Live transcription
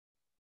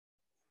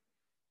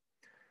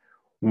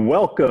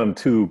Welcome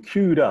to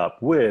Queued Up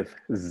with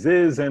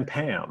Ziz and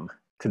Pam.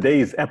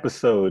 Today's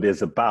episode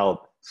is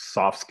about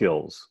soft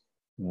skills.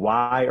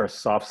 Why are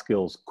soft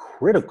skills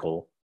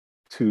critical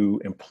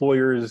to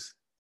employers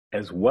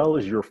as well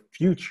as your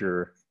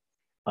future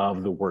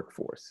of the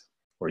workforce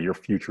or your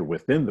future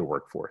within the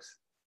workforce?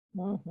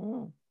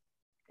 Mm-hmm.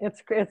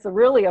 It's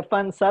really a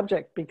fun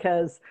subject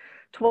because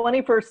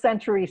 21st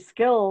century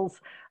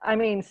skills,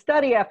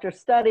 study after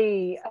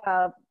study,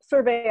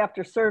 survey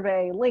after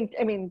survey,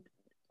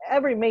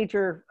 every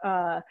major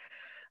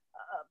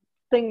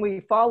thing we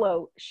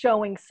follow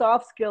showing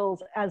soft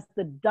skills as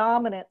the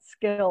dominant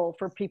skill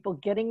for people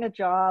getting a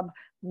job,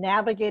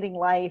 navigating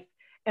life.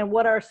 And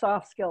what are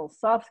soft skills?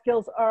 Soft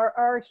skills are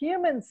our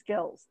human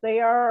skills. They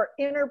are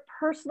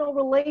interpersonal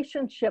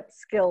relationship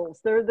skills.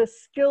 They're the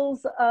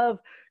skills of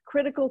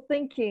critical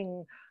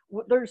thinking.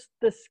 There's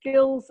the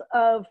skills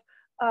of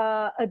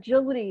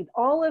agility.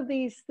 All of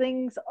these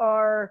things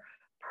are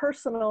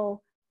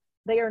personal.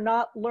 They are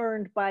not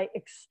learned by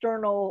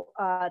external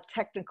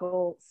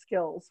technical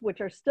skills, which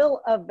are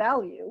still of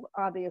value,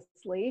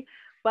 obviously.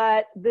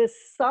 But this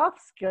soft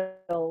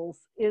skills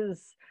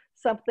is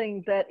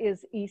something that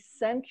is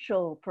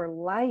essential for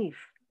life,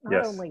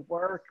 not only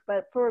work,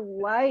 but for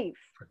life.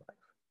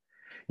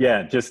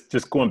 Yeah,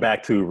 just going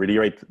back to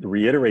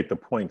reiterate the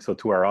point. So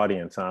to our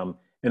audience,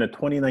 in a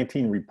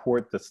 2019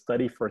 report, the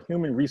Study for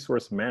Human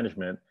Resource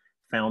Management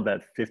found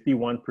that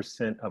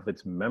 51% of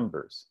its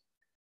members,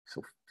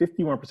 so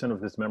 51%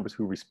 of its members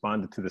who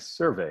responded to the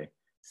survey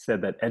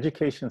said that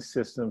education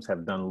systems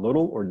have done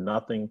little or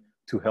nothing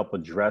to help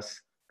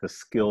address the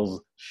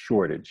skills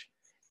shortage.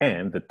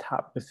 And the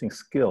top missing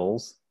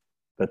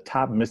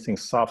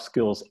soft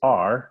skills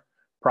are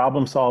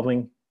problem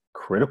solving,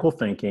 critical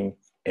thinking,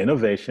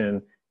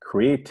 innovation,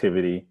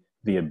 creativity,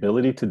 the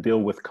ability to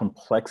deal with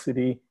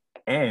complexity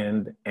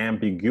and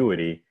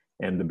ambiguity,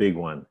 and the big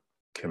one,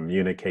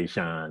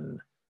 communication.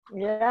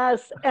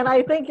 Yes, and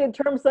I think in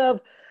terms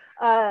of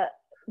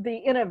the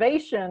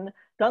innovation,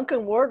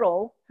 Duncan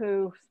Wardle,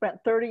 who spent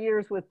 30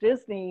 years with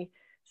Disney,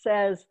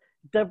 says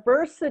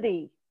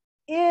diversity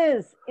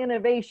is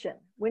innovation.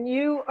 When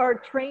you are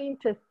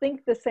trained to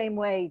think the same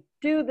way,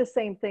 do the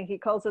same thing, he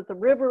calls it the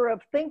river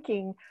of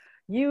thinking,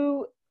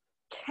 you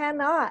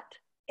cannot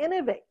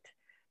innovate.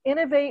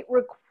 Innovate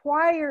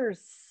requires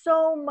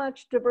so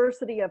much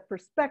diversity of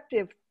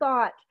perspective,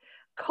 thought,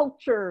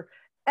 culture,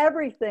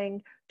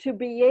 everything to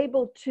be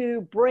able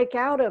to break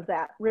out of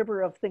that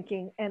river of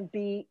thinking and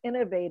be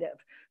innovative.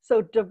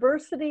 So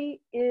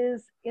diversity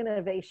is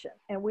innovation,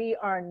 and we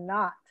are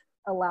not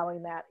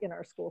allowing that in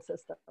our school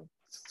system.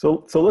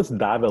 So let's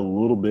dive a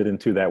little bit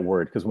into that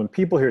word, because when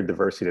people hear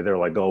diversity, they're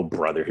like, oh,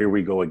 brother, here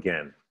we go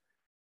again.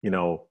 You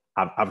know,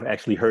 I've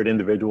actually heard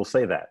individuals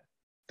say that.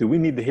 Do we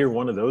need to hear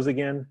one of those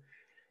again?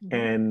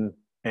 Mm-hmm.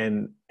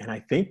 And I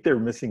think they're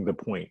missing the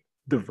point.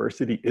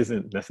 Diversity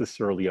isn't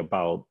necessarily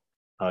about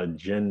a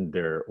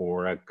gender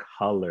or a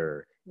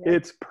color. Yes.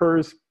 It's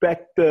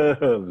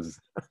perspectives.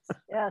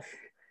 Yes.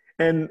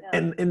 And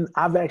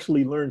I've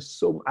actually learned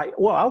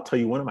I'll tell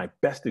you, one of my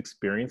best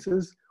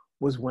experiences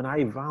was when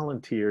I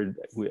volunteered.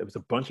 It was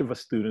a bunch of us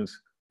students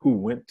who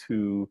went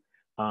to,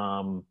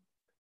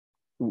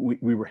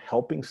 we were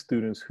helping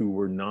students who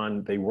were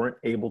they weren't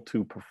able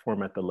to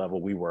perform at the level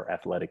we were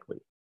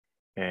athletically.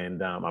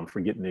 And I'm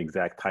forgetting the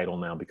exact title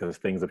now because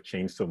things have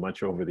changed so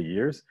much over the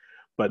years,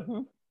 but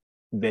mm-hmm.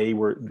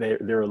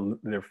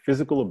 Their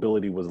physical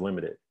ability was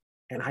limited.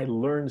 And I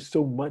learned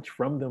so much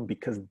from them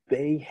because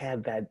they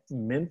had that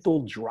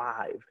mental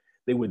drive.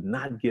 They would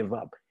not give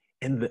up,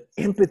 and the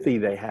empathy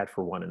they had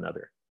for one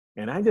another.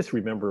 And I just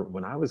remember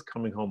when I was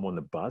coming home on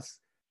the bus,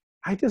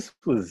 I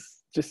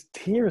was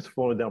tears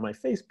flowing down my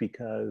face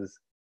because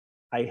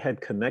I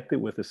had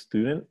connected with a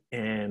student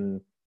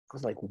and I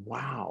was like,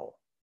 wow,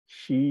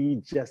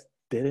 she just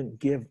didn't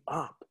give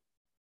up.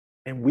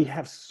 And we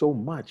have so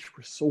much.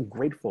 We're so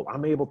grateful.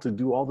 I'm able to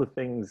do all the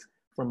things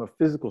from a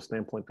physical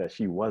standpoint that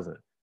she wasn't,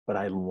 but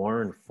I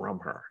learned from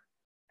her.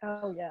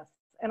 Oh, yes.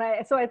 And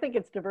I think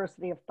it's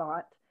diversity of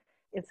thought.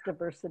 It's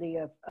diversity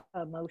of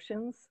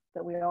emotions,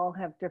 that we all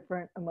have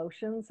different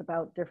emotions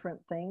about different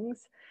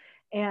things.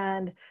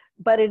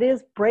 But it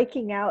is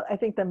breaking out. I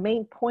think the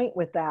main point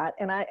with that,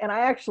 and I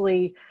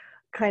actually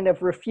kind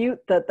of refute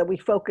that we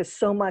focus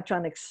so much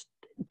on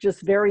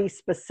just very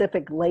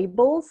specific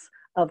labels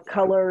of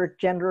color,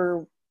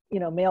 gender,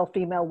 male,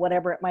 female,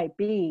 whatever it might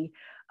be,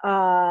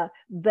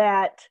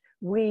 that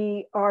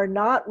we are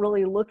not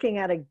really looking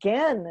at,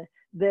 again,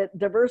 that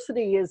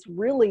diversity is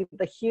really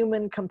the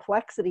human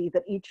complexity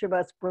that each of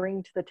us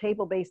bring to the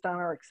table based on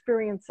our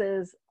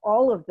experiences,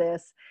 all of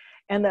this,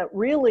 and that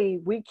really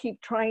we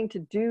keep trying to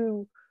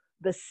do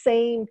the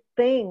same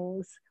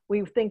things.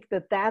 We think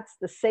that that's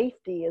the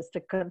safety, is to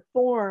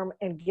conform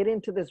and get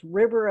into this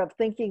river of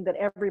thinking that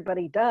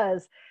everybody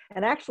does.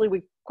 And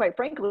actually, quite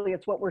frankly,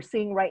 it's what we're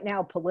seeing right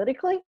now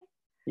politically.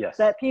 Yes.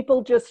 That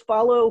people just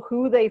follow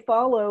who they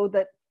follow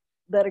that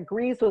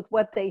agrees with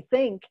what they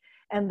think.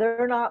 And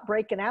they're not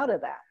breaking out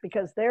of that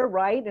because they're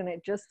right and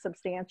it just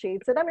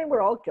substantiates it. I mean,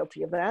 we're all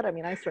guilty of that. I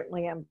mean, I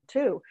certainly am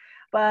too.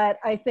 But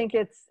I think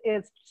it's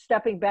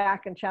stepping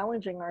back and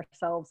challenging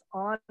ourselves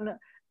on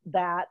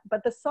that.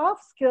 But the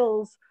soft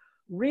skills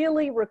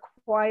really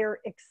require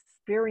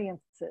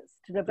experiences.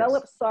 To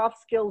develop Yes.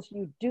 soft skills,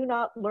 you do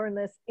not learn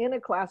this in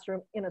a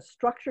classroom, in a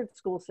structured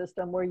school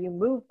system where you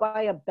move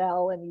by a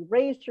bell and you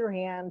raise your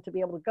hand to be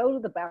able to go to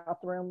the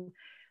bathroom.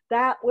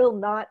 That will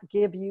not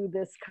give you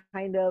this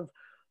kind of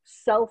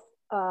self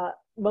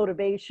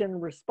motivation,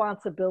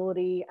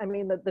 responsibility. I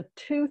mean, the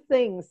two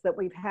things that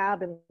we've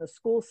had in the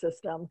school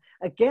system,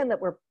 again, that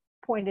were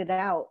pointed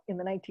out in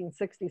the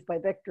 1960s by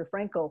Viktor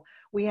Frankl,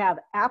 we have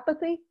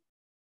apathy,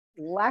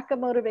 lack of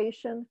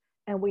motivation,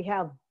 and we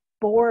have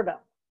boredom,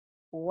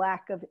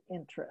 lack of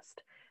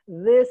interest.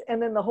 This,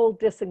 and then the whole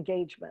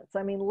disengagements.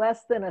 I mean,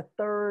 less than a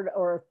third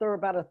or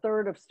about a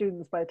third of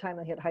students by the time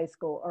they hit high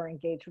school are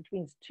engaged, which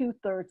means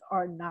 2/3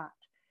 are not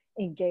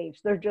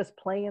engaged. They're just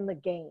playing the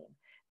game.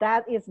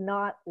 That is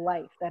not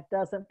life. That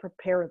doesn't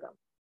prepare them.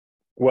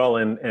 Well,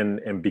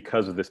 and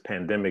because of this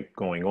pandemic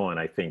going on,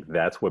 I think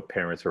that's what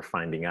parents are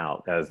finding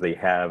out as they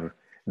have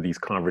these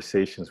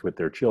conversations with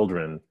their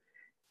children,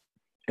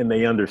 and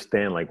they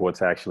understand like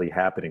what's actually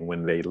happening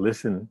when they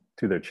listen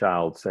to their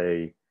child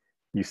say,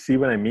 "You see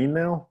what I mean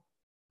now?"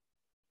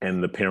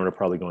 And the parent are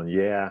probably going,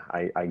 "Yeah,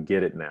 I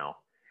get it now."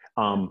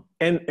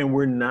 And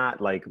we're not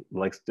like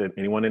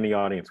anyone in the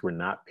audience, we're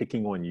not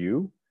picking on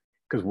you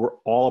because we're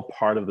all a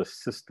part of the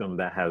system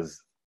that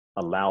has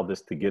allowed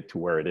this to get to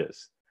where it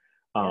is.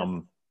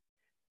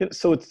 Yes.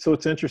 So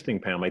it's interesting,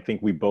 Pam. I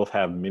think we both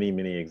have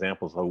many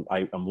examples. So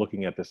I'm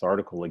looking at this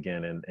article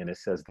again, and it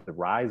says the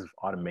rise of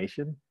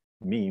automation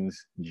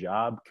means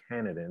job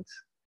candidates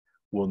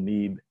will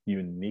need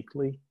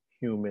uniquely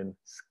human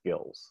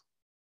skills.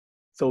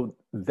 So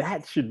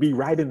that should be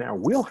right in our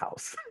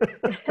wheelhouse.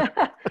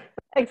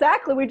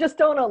 Exactly. We just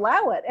don't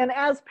allow it. And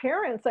as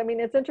parents, I mean,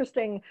 it's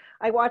interesting.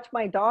 I watch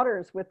my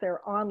daughters with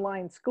their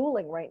online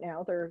schooling right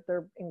now.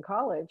 They're in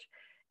college,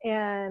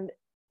 and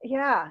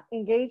yeah,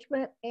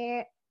 engagement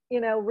and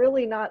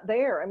really not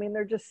there. I mean,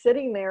 they're just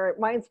sitting there. It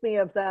reminds me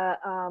of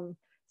the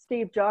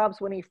Steve Jobs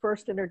when he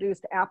first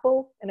introduced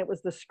Apple, and it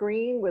was the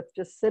screen with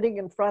just sitting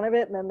in front of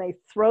it, and then they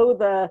throw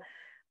the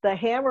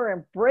hammer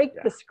and break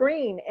the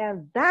screen,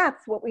 and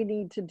that's what we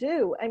need to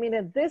do. I mean,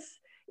 and this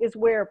is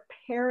where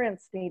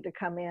parents need to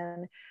come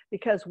in,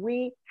 because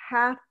we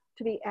have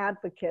to be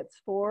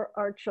advocates for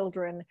our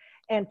children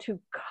and to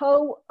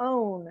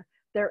co-own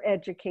their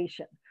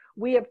education.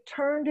 We have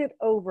turned it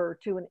over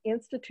to an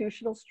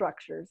institutional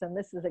structures, and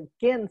this is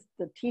again,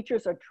 the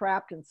teachers are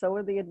trapped and so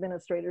are the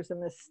administrators in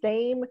the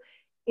same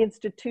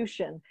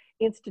institution.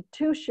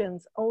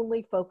 Institutions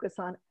only focus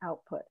on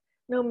output.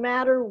 No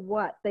matter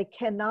what, they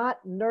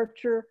cannot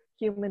nurture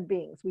human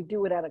beings. We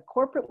do it at a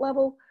corporate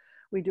level,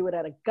 we do it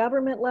at a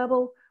government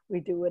level, we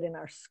do it in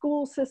our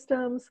school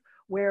systems,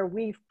 where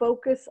we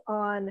focus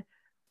on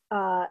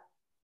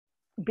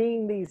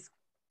being these,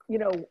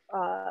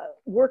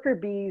 worker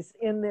bees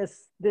in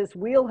this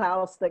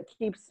wheelhouse that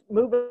keeps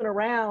moving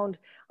around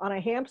on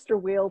a hamster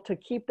wheel to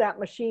keep that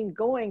machine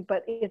going,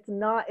 but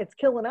it's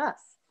killing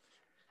us.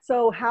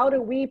 So how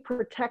do we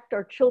protect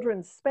our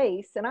children's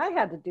space? And I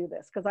had to do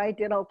this because I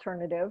did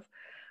alternative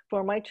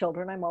for my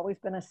children. I've always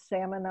been a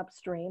salmon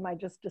upstream. I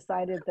just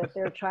decided that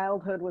their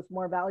childhood was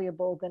more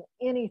valuable than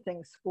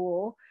anything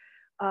school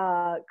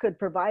could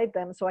provide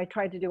them. So I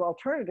tried to do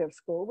alternative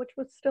school, which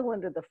was still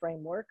under the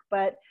framework,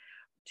 but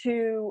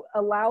to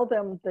allow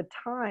them the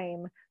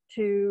time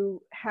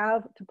to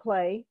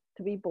play,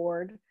 to be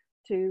bored,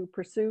 to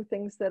pursue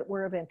things that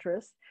were of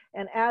interest.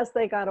 And as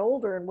they got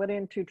older and went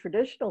into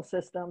traditional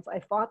systems, I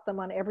fought them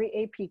on every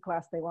AP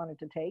class they wanted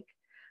to take.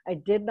 I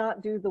did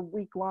not do the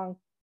week-long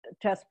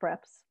test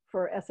preps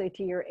for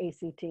SAT or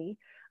ACT.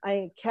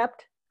 I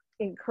kept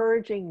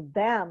encouraging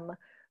them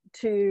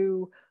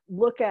to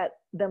look at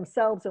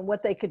themselves and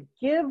what they could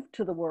give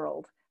to the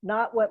world,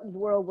 not what the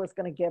world was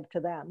going to give to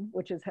them,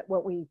 which is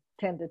what we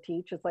tend to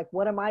teach. It's like,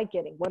 what am I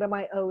getting? What am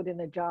I owed in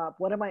a job?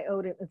 What am I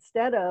owed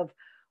instead of,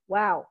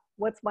 wow,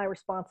 what's my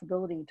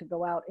responsibility to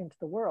go out into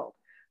the world?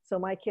 So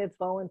my kids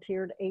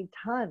volunteered a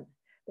ton.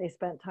 They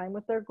spent time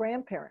with their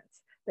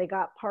grandparents. They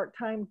got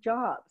part-time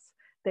jobs.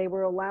 They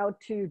were allowed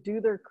to do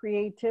their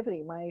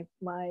creativity.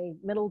 My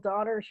middle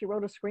daughter, she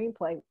wrote a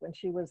screenplay when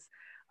she was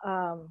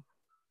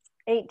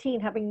 18,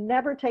 having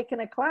never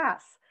taken a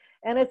class.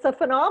 And it's a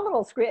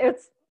phenomenal screen.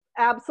 It's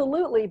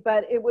absolutely,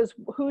 but it was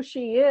who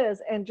she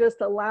is and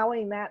just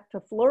allowing that to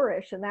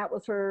flourish. And that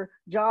was her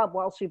job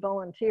while she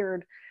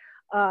volunteered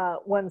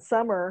one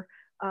summer,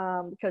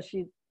 because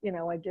she,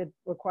 I did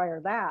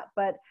require that.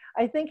 But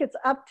I think it's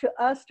up to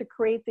us to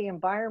create the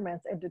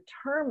environments and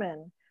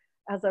determine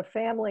as a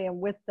family and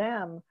with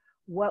them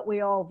what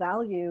we all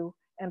value.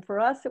 And for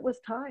us, it was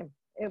time.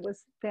 It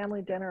was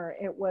family dinner.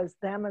 It was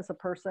them as a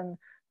person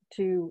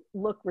to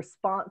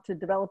to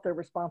develop their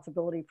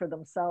responsibility for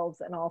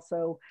themselves and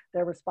also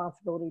their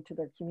responsibility to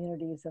their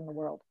communities and the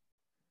world.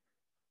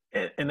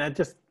 And that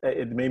just,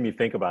 it made me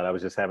think about it. I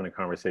was just having a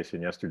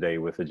conversation yesterday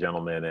with a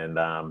gentleman,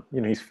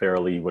 and he's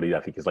fairly, I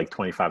think he's like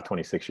 25,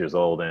 26 years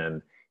old.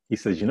 And he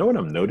says, you know what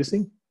I'm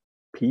noticing?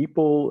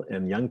 People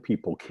and young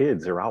people,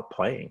 kids are out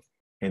playing.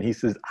 And he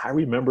says, I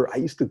remember I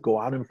used to go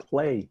out and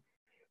play.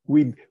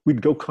 We'd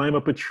go climb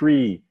up a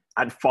tree.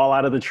 I'd fall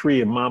out of the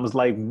tree and mom was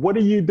like, what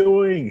are you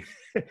doing?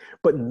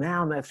 But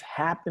now that's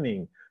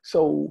happening.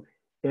 So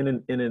in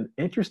an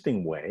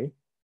interesting way,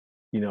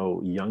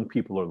 young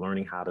people are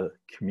learning how to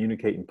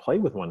communicate and play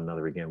with one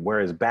another again.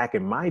 Whereas back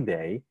in my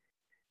day,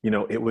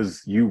 it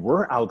was, you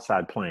were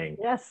outside playing.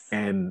 Yes.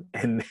 And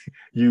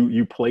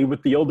you play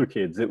with the older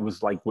kids. It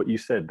was like what you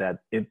said, that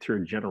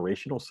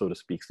intergenerational, so to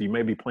speak. So you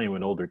may be playing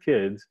with older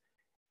kids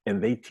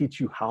and they teach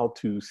you how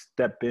to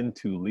step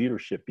into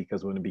leadership,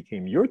 because when it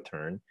became your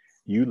turn,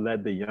 you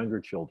led the younger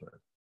children.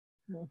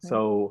 Mm-hmm.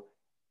 So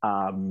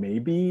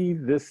maybe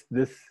this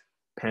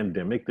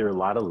pandemic, there are a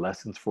lot of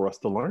lessons for us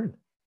to learn.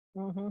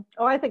 Mm-hmm.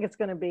 Oh, I think it's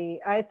going to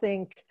be, I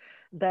think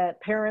that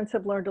parents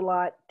have learned a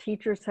lot,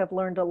 teachers have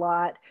learned a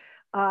lot.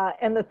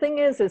 And the thing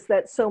is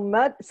that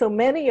so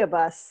many of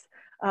us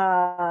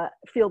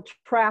feel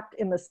trapped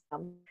in the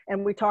system.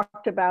 And we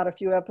talked about a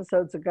few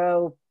episodes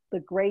ago, the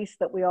grace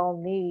that we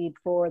all need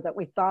for that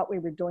we thought we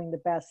were doing the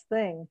best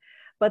thing.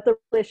 But the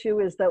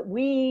issue is that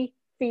we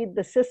feed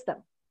the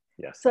system.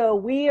 Yes. So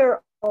we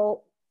are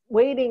all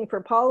waiting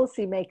for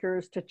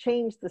policymakers to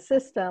change the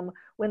system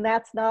when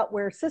that's not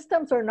where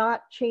systems are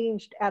not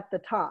changed at the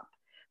top.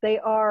 They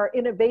are,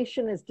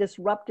 innovation is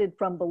disrupted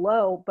from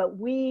below, but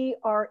we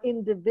are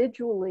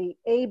individually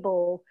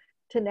able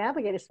to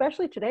navigate,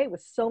 especially today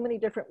with so many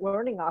different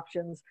learning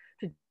options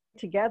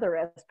together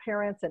as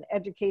parents and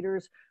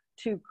educators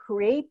to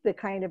create the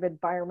kind of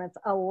environments,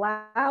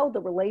 allow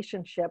the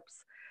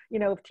relationships.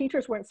 If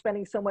teachers weren't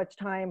spending so much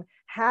time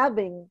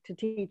having to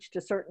teach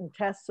to certain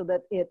tests so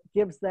that it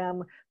gives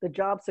them the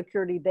job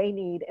security they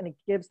need and it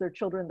gives their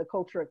children the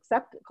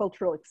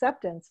cultural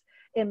acceptance,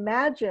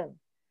 imagine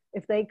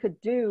if they could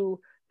do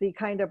the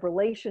kind of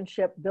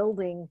relationship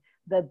building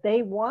that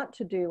they want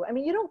to do. I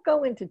mean, you don't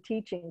go into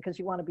teaching because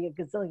you want to be a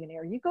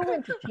gazillionaire. You go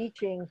into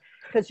teaching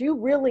because you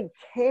really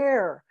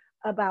care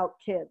about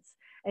kids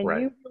and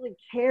right. You really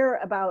care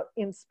about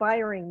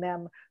inspiring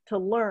them to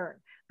learn.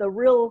 The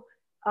real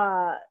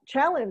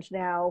challenge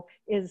now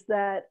is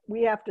that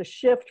we have to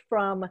shift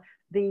from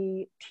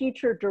the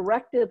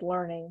teacher-directed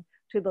learning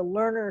to the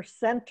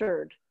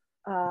learner-centered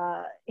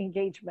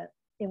engagement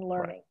in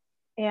learning.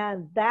 Right.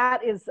 And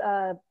that is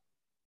a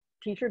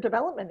teacher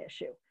development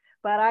issue.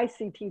 But I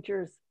see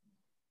teachers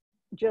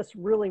just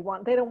really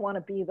they don't want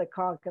to be the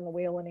cog in the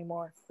wheel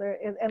anymore.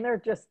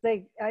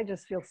 I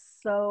just feel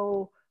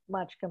so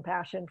much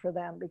compassion for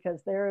them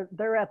because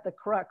they're at the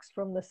crux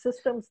from the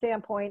system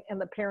standpoint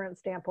and the parent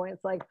standpoint.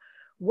 It's like,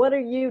 what are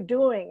you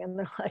doing? And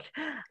they're like,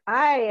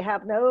 I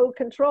have no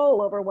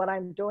control over what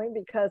I'm doing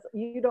because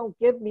you don't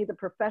give me the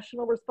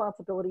professional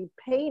responsibility,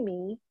 pay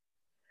me,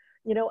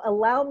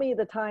 allow me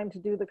the time to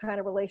do the kind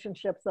of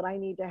relationships that I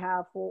need to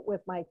have with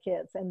my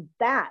kids. And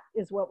that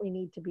is what we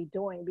need to be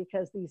doing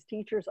because these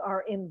teachers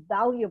are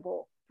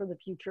invaluable for the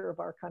future of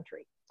our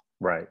country.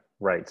 Right,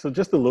 right. So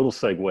just a little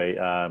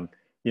segue,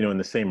 in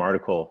the same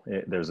article,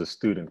 there's a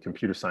student,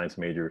 computer science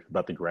major,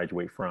 about to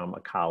graduate from a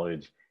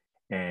college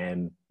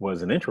and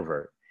was an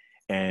introvert.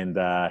 And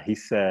he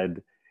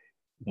said,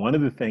 one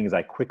of the things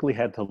I quickly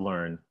had to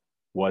learn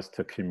was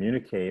to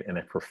communicate in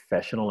a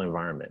professional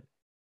environment.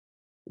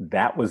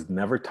 That was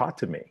never taught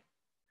to me.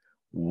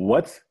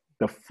 What's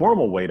the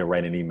formal way to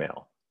write an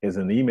email? Is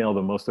an email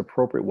the most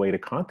appropriate way to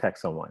contact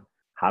someone?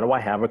 How do I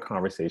have a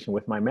conversation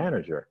with my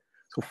manager?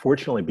 So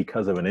fortunately,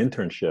 because of an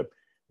internship,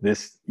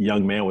 this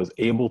young man was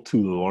able to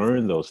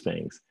learn those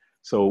things.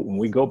 So when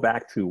we go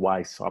back to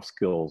why soft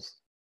skills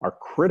are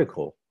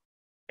critical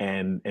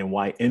and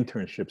why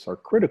internships are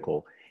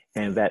critical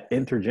and that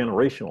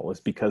intergenerational is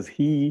because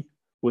he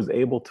was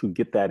able to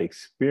get that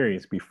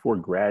experience before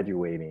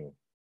graduating.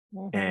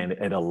 Mm-hmm. And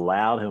it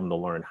allowed him to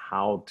learn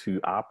how to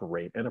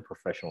operate in a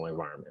professional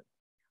environment.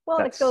 Well,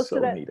 That's it goes so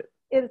to that. Needed.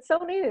 It's so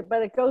needed,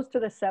 but it goes to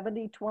the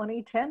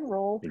 70-20-10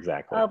 rule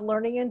exactly. of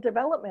learning and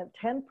development.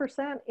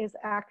 10% is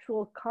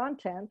actual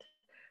content,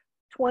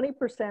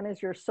 20%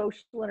 is your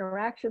social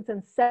interactions,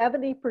 and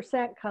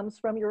 70% comes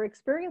from your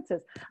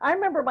experiences. I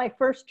remember my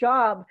first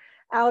job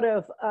out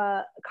of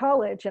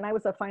college, and I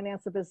was a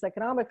finance and business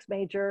economics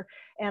major,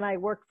 and I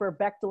worked for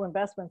Bechtel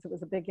Investments. It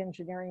was a big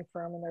engineering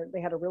firm, and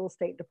they had a real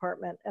estate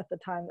department at the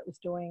time that was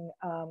doing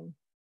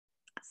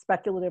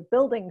speculative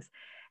buildings.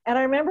 And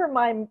I remember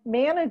my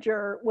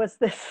manager was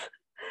this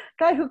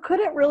guy who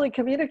couldn't really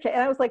communicate.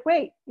 And I was like,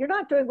 wait, you're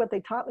not doing what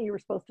they taught me you were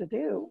supposed to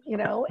do,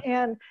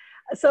 And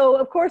so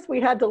of course I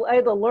had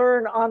to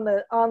learn on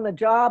the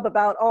job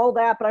about all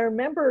that. But I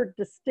remember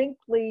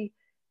distinctly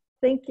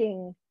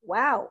thinking,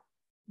 wow,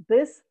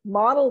 this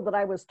model that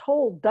I was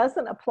told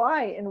doesn't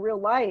apply in real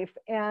life.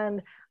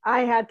 And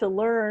I had to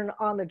learn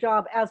on the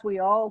job, as we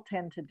all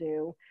tend to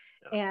do.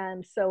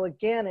 And so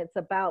again, it's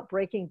about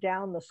breaking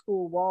down the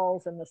school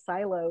walls and the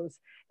silos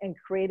and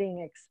creating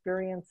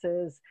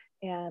experiences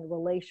and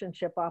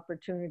relationship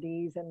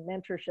opportunities and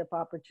mentorship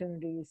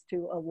opportunities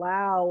to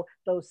allow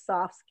those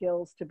soft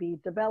skills to be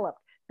developed.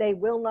 They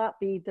will not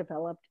be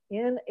developed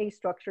in a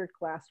structured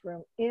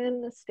classroom,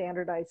 in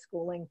standardized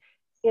schooling.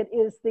 It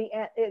is the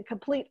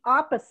complete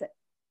opposite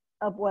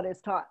of what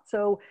is taught.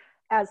 So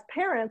as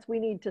parents, we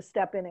need to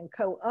step in and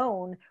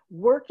co-own,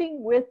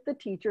 working with the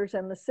teachers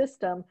and the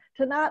system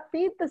to not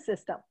feed the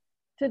system,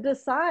 to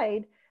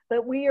decide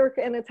that we are,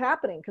 and it's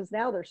happening because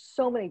now there's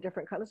so many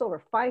different kinds, there's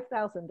over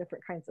 5,000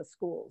 different kinds of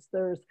schools.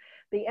 There's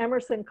the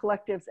Emerson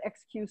Collective's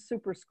XQ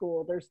Super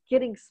School. There's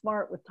Getting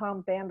Smart with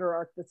Tom Vander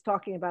Ark that's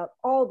talking about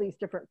all these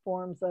different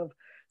forms of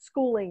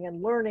schooling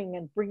and learning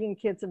and bringing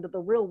kids into the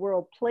real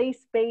world,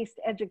 place-based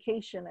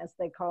education, as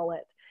they call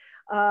it.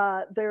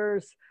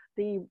 There's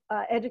the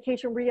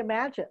Education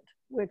Reimagined,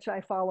 which I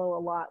follow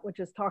a lot, which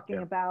is talking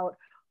about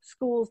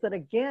schools that,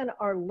 again,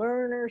 are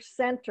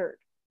learner-centered.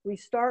 We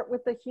start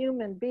with the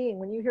human being.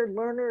 When you hear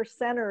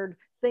learner-centered,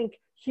 think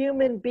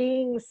human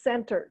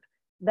being-centered.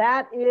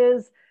 That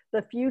is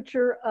the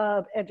future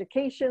of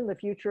education, the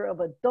future of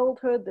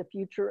adulthood, the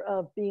future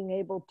of being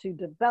able to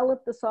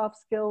develop the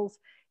soft skills,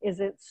 is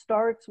it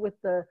starts with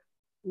the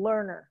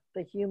learner,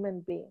 the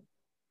human being.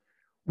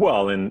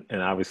 Well, and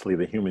obviously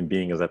the human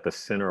being is at the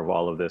center of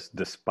all of this,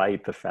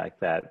 despite the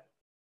fact that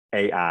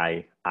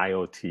AI,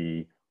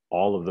 IoT,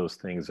 all of those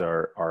things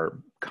are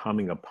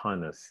coming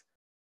upon us.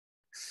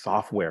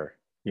 Software,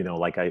 you know,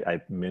 like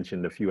I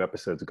mentioned a few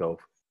episodes ago,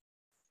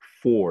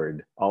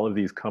 Ford, all of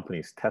these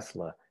companies,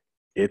 Tesla,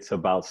 it's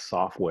about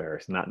software.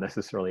 It's not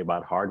necessarily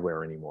about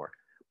hardware anymore,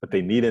 but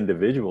they need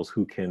individuals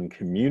who can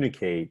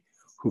communicate,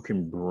 who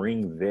can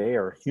bring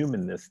their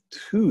humanness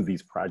to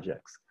these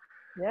projects.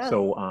 Yes.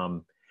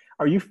 So,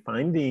 are you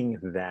finding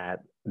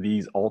that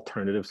these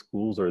alternative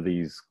schools or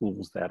these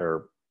schools that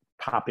are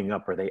popping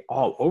up, are they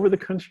all over the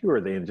country or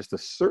are they in just a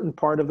certain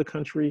part of the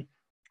country?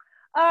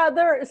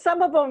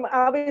 Some of them,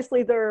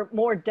 obviously, they're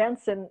more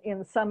dense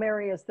in some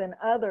areas than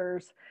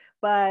others,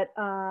 but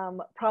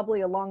probably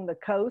along the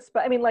coast.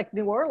 But I mean, like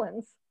New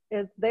Orleans,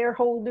 their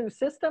whole new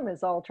system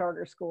is all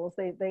charter schools.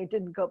 They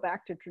didn't go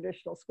back to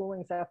traditional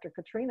schoolings after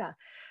Katrina.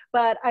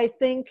 But I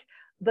think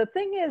the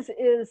thing is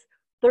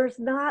there's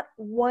not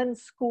one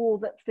school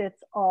that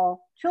fits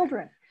all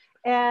children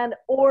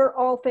or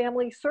all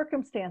family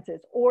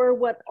circumstances or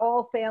what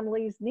all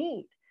families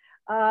need.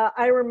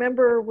 I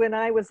remember when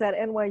I was at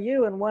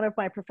NYU and one of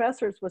my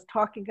professors was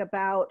talking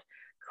about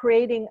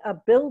creating a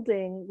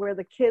building where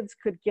the kids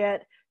could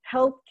get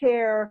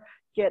healthcare,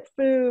 get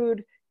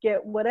food,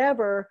 get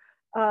whatever,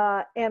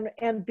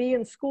 and be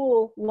in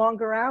school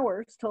longer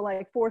hours till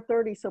like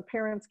 4:30 so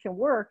parents can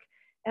work.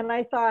 And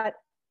I thought,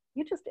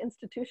 you just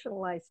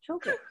institutionalized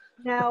children.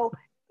 Now,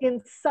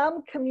 in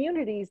some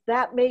communities,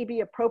 that may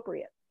be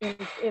appropriate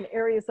in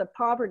areas of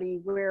poverty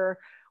where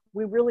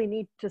we really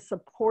need to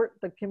support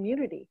the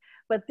community.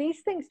 But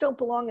these things don't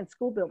belong in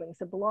school buildings.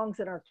 It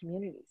belongs in our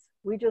communities.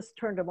 We just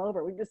turned them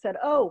over. We just said,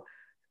 oh,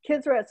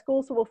 kids are at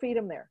school, so we'll feed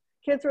them there.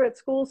 Kids are at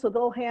school, so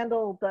they'll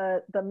handle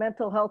the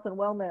mental health and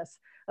wellness.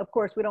 Of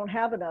course, we don't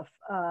have enough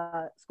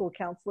school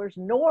counselors,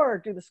 nor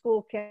do the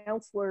school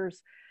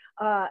counselors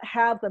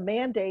have the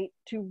mandate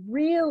to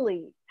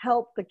really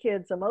help the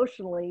kids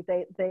emotionally.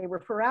 They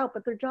refer out,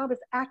 but their job is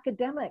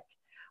academic.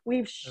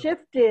 We've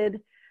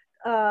shifted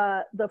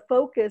the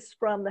focus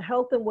from the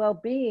health and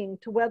well-being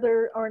to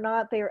whether or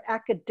not they are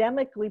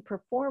academically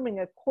performing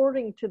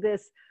according to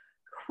this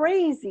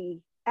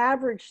crazy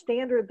average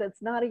standard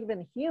that's not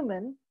even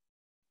human.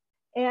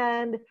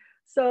 And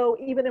so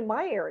even in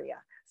my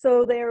area,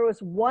 so there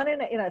was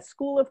in a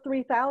school of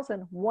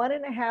 3,000,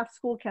 1.5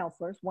 school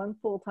counselors, one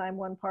full-time,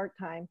 one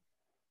part-time,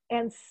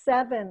 and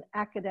 7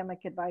 academic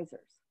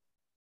advisors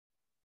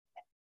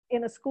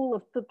in a school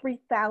of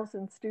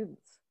 3,000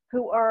 students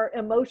who are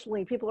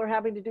emotionally, people are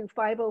having to do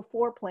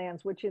 504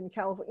 plans, which in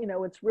California, you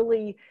know, it's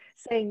really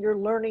saying you're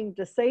learning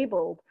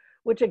disabled,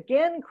 which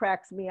again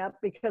cracks me up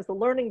because the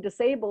learning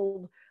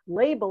disabled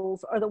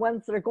labels are the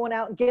ones that are going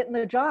out and getting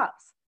the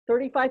jobs.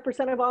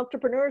 35% of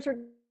entrepreneurs are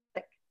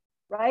sick,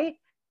 right?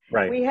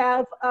 Right. We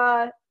have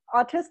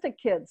autistic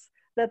kids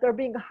that they're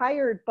being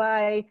hired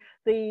by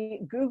the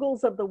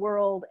Googles of the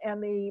world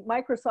and the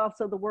Microsofts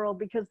of the world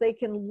because they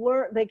can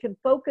learn, they can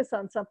focus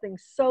on something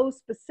so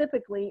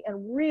specifically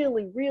and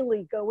really,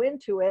 really go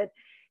into it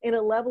in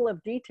a level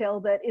of detail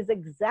that is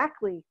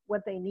exactly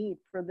what they need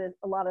for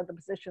a lot of the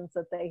positions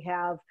that they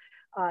have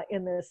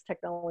in this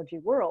technology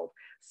world.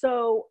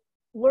 So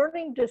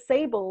learning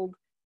disabled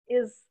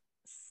is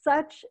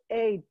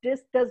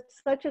does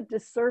such a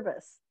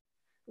disservice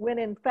when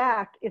in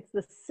fact it's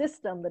the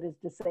system that is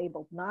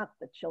disabled, not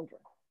the children.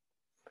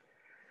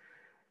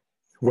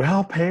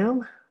 Well,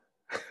 Pam,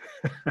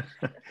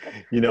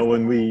 you know,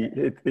 when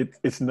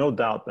it's no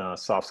doubt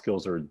soft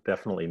skills are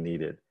definitely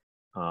needed.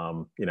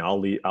 You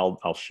know,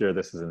 I'll share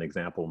this as an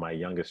example. My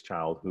youngest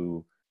child,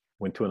 who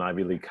went to an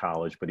Ivy League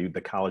college, but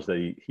the college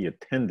that he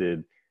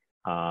attended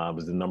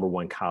was the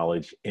 #1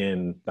 college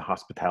in the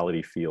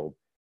hospitality field.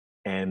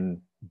 And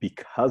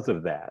because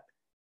of that,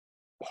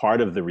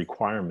 part of the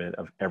requirement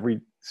of every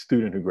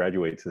student who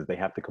graduates is they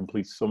have to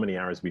complete so many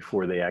hours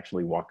before they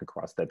actually walk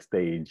across that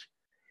stage.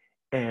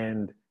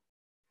 And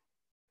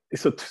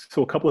so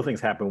a couple of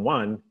things happened.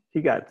 One, he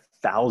got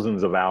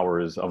thousands of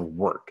hours of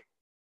work,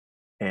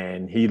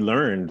 and he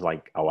learned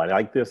like, oh, I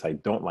like this, I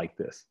don't like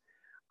this.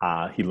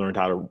 He learned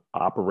how to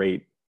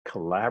operate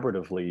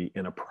collaboratively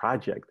in a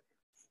project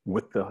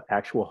with the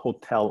actual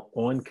hotel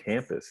on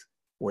campus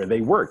where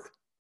they worked.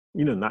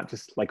 You know, not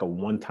just like a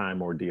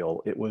one-time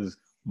ordeal. It was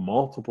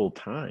multiple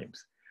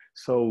times.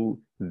 So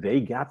they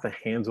got the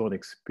hands-on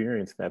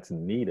experience that's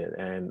needed.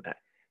 And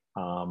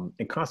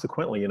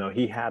consequently, you know,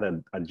 he had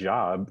a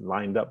job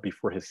lined up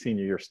before his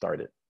senior year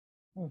started.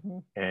 Mm-hmm.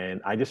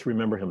 And I just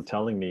remember him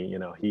telling me, you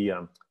know, he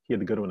had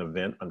to go to an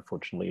event.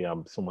 Unfortunately,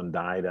 someone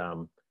died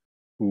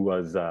who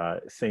was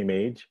same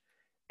age.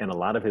 And a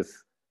lot of his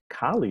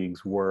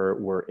colleagues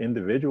were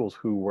individuals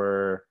who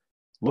were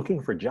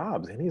looking for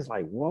jobs. And he's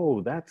like,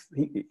 whoa,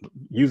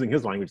 using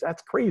his language,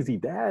 that's crazy,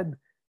 Dad.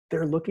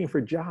 They're looking for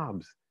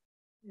jobs.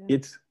 Yeah.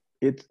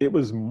 It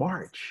was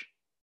March,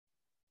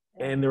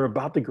 and they're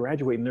about to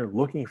graduate and they're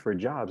looking for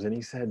jobs. And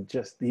he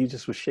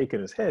just was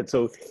shaking his head.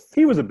 So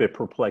he was a bit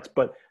perplexed,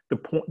 but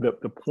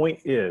the point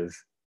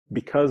is,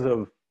 because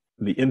of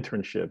the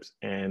internships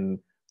and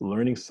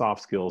learning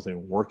soft skills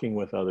and working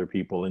with other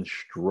people and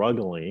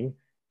struggling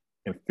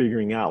and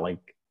figuring out like,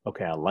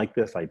 okay, I like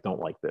this, I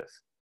don't like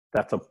this.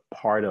 That's a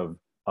part of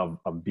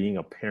being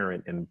a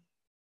parent and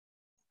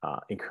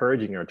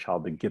encouraging our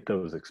child to get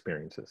those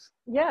experiences.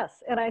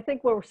 Yes, and I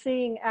think we're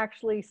seeing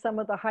actually some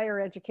of the higher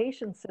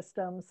education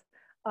systems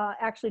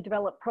actually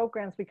develop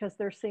programs because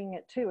they're seeing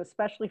it too,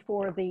 especially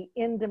for the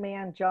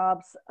in-demand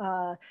jobs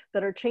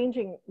that are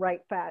changing right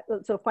fast.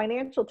 So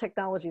financial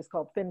technology is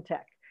called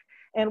fintech.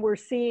 And we're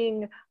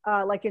seeing,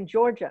 like in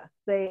Georgia,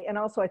 and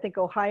also I think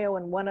Ohio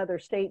and one other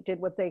state did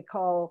what they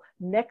call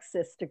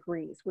Nexus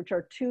degrees, which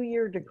are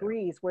 2-year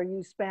degrees where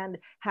you spend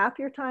half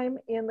your time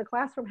in the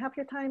classroom, half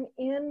your time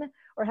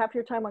half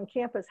your time on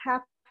campus,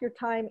 half your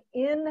time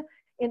in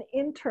an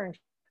internship,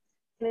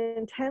 an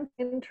intense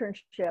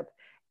internship.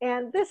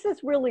 And this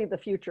is really the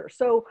future.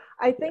 So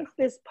I think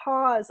this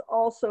pause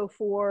also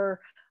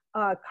for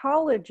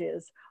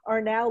colleges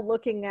are now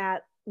looking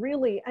at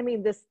really, I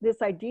mean, this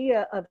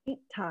idea of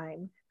seat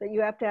time, that you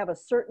have to have a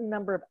certain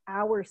number of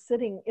hours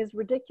sitting, is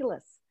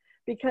ridiculous,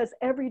 because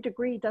every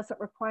degree doesn't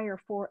require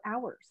 4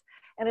 hours.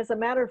 And as a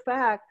matter of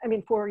fact, I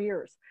mean, 4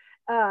 years,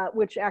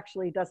 which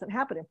actually doesn't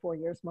happen in 4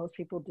 years. Most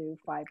people do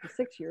 5 to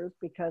 6 years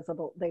because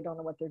they don't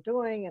know what they're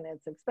doing, and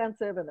it's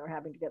expensive, and they're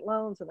having to get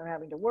loans, and they're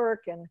having to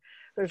work, and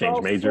there's change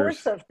all majors.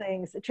 Sorts of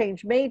things.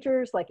 Change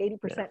majors, like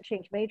 80%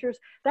 change majors.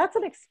 That's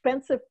an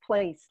expensive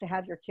place to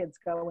have your kids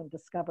go and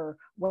discover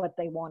what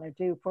they want to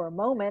do for a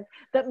moment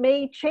that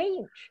may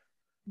change.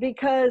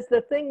 Because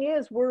the thing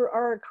is,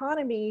 our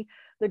economy,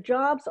 the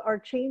jobs are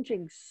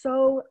changing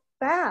so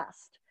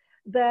fast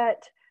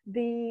that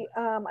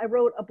I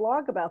wrote a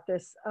blog about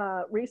this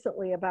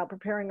recently, about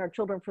preparing our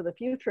children for the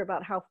future,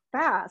 about how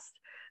fast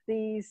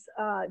these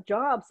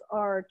jobs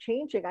are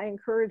changing. I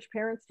encourage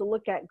parents to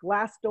look at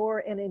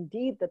Glassdoor and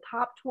Indeed, the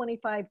top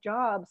 25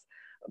 jobs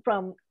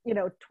from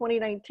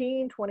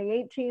 2019,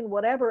 2018,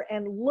 whatever,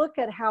 and look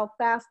at how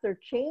fast they're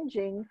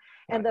changing,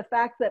 and the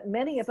fact that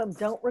many of them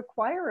don't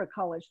require a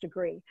college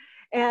degree,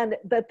 and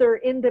that they're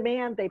in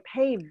demand. They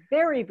pay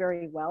very,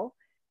 very well.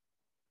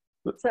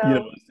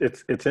 So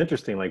it's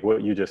interesting, like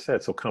what you just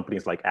said. So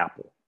companies like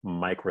Apple,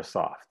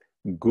 Microsoft,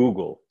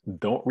 Google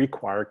don't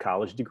require a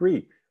college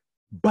degree,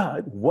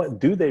 but what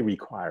do they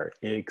require?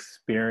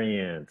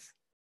 Experience.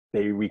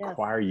 They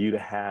require you to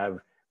have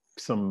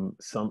some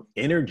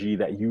energy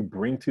that you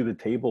bring to the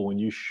table when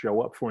you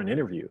show up for an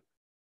interview.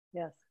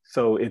 Yes.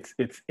 So it's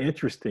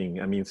interesting.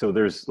 I mean, so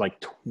there's like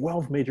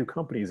 12 major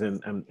companies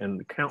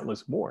and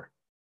countless more.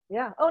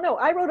 Yeah. Oh no,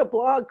 I wrote a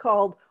blog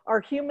called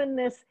 "Our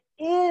Humanness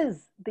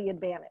is the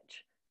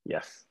Advantage."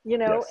 Yes.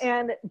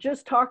 And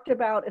just talked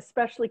about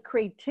especially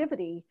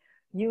creativity,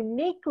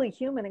 uniquely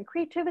human. And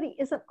creativity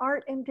isn't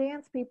art and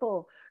dance,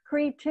 people.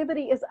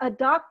 Creativity is, a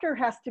doctor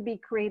has to be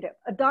creative.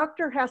 A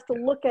doctor has to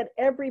look at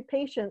every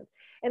patient.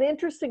 And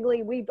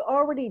interestingly, we've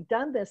already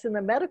done this in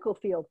the medical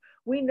field.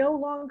 We no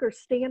longer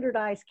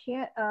standardize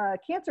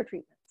cancer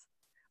treatments,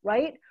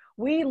 right?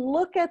 We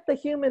look at the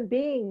human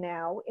being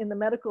now in the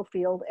medical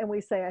field, and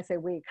I say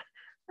we,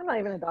 I'm not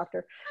even a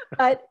doctor,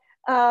 but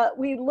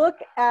we look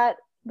at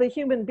the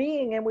human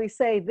being and we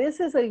say, this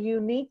is a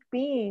unique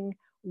being.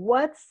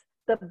 What's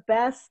the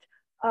best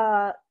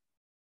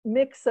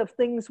mix of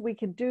things we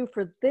can do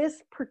for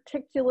this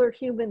particular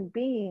human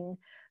being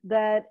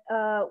that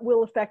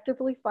will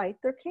effectively fight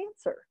their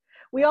cancer?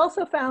 We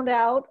also found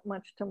out,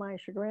 much to my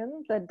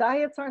chagrin, that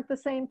diets aren't the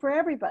same for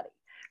everybody.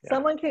 Yeah.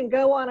 Someone can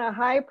go on a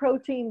high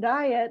protein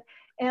diet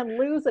and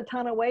lose a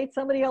ton of weight.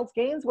 Somebody else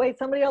gains weight.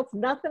 Somebody else,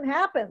 nothing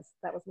happens.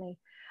 That was me.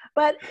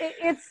 But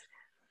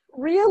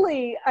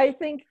really, I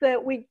think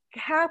that we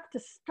have to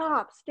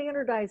stop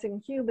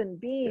standardizing human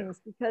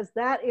beings, because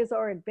that is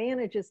our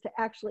advantage, is to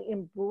actually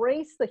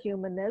embrace the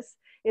humanness.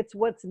 It's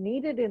what's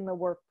needed in the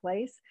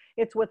workplace.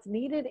 It's what's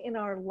needed in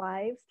our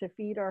lives to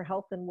feed our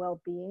health and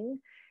well-being.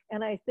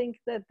 And I think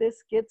that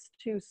this gets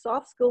to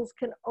soft skills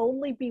can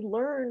only be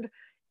learned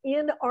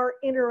in our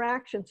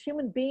interactions.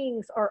 Human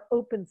beings are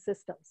open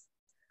systems,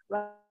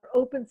 right?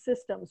 Open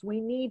systems. We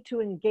need to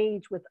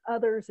engage with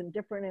others in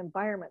different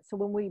environments. So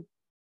when we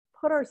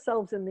put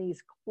ourselves in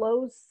these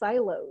closed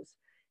silos,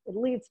 it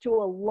leads to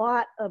a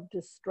lot of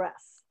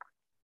distress.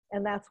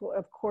 And that's what,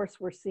 of course,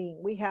 we're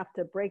seeing. We have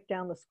to break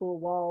down the school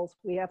walls.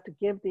 We have to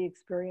give the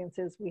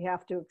experiences. We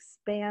have to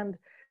expand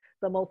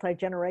the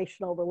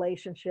multi-generational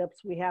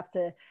relationships. We have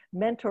to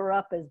mentor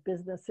up as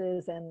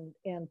businesses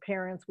and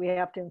parents. We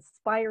have to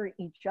inspire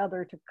each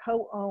other to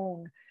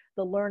co-own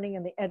the learning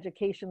and the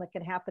education that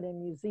can happen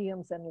in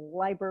museums and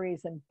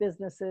libraries and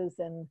businesses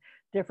and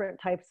different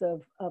types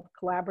of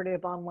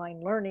collaborative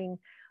online learning.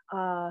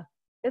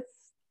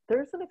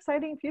 There's an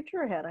exciting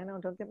future ahead. I know,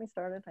 don't get me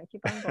started. I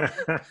keep on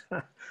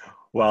going.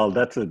 Well,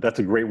 that's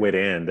a great way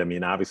to end. I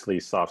mean, obviously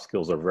soft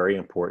skills are very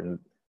important.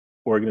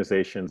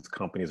 Organizations,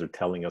 companies are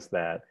telling us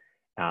that.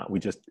 We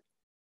just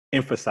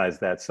emphasize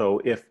that.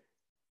 So if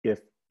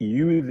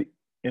you, the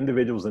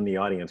individuals in the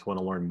audience, want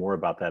to learn more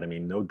about that, I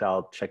mean, no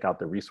doubt check out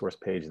the resource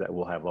page that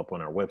we'll have up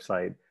on our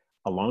website,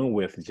 along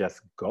with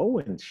just go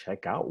and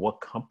check out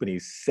what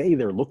companies say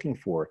they're looking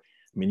for.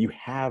 I mean, you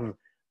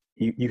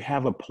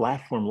have a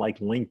platform like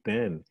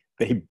LinkedIn.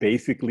 They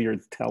basically are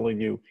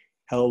telling you,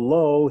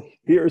 hello,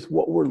 here's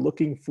what we're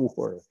looking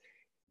for.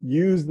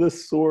 Use the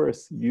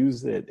source,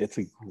 use it. It's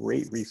a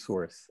great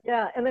resource.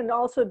 Yeah, and then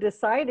also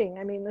deciding,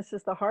 I mean, this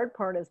is the hard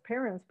part as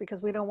parents,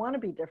 because we don't want to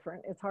be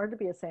different. It's hard to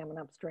be a salmon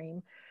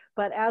upstream.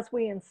 But as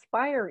we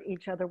inspire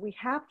each other, we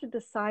have to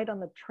decide on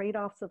the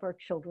trade-offs of our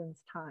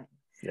children's time.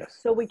 Yes.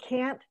 So we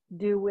can't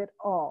do it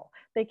all.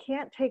 They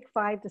can't take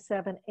 5 to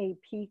 7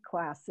 AP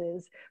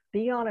classes,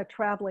 be on a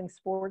traveling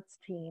sports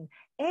team,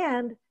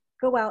 and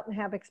go out and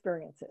have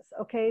experiences.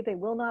 Okay, they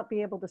will not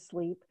be able to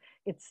sleep.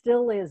 It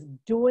still is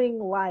doing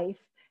life.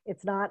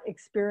 It's not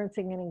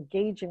experiencing and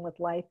engaging with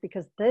life,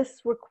 because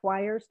this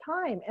requires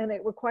time, and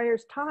it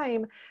requires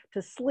time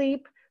to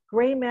sleep,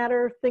 gray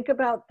matter, think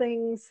about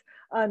things.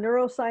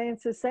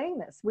 Neuroscience is saying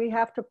this. We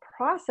have to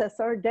process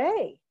our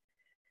day.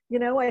 You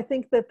know, I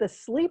think that the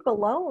sleep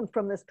alone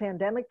from this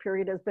pandemic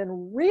period has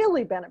been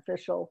really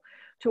beneficial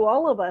to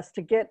all of us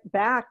to get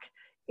back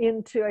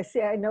into,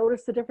 I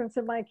noticed the difference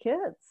in my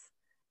kids,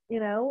 you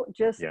know,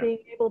 just being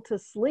able to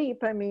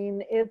sleep. I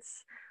mean,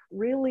 it's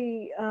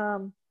really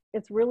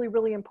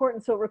really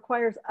important. So it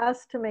requires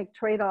us to make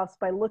trade-offs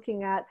by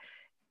looking at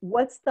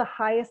what's the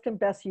highest and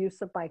best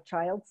use of my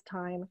child's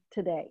time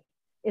today.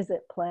 Is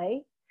it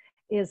play?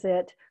 Is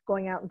it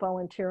going out and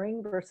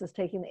volunteering versus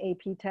taking the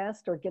AP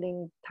test or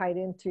getting tied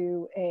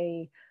into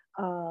a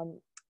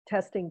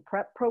testing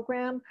prep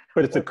program?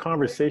 But it's a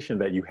conversation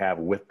that you have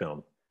with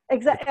them.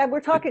 Exactly. And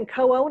we're talking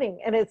co-owning,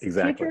 and it's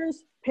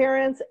teachers,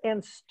 parents,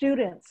 and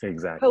students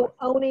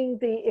co-owning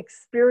the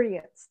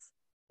experience,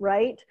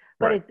 right?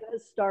 But it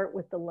does start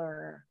with the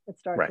learner. It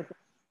starts with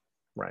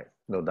Right.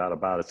 No doubt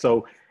about it.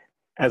 So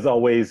as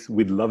always,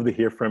 we'd love to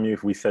hear from you.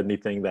 If we said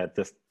anything that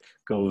just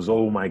goes,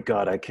 oh my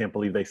God, I can't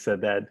believe they said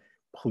that,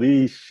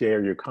 please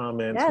share your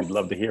comments. We'd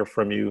love to hear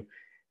from you.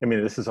 I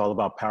mean, this is all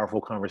about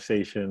powerful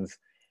conversations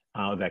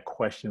that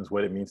questions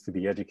what it means to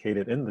be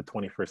educated in the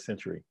 21st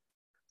century.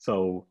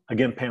 So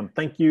again, Pam,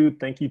 thank you.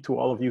 Thank you to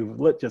all of you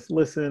who've just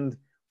listened.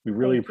 We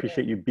really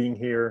appreciate you being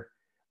here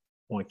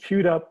on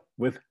Queued Up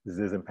with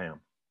Ziz and Pam.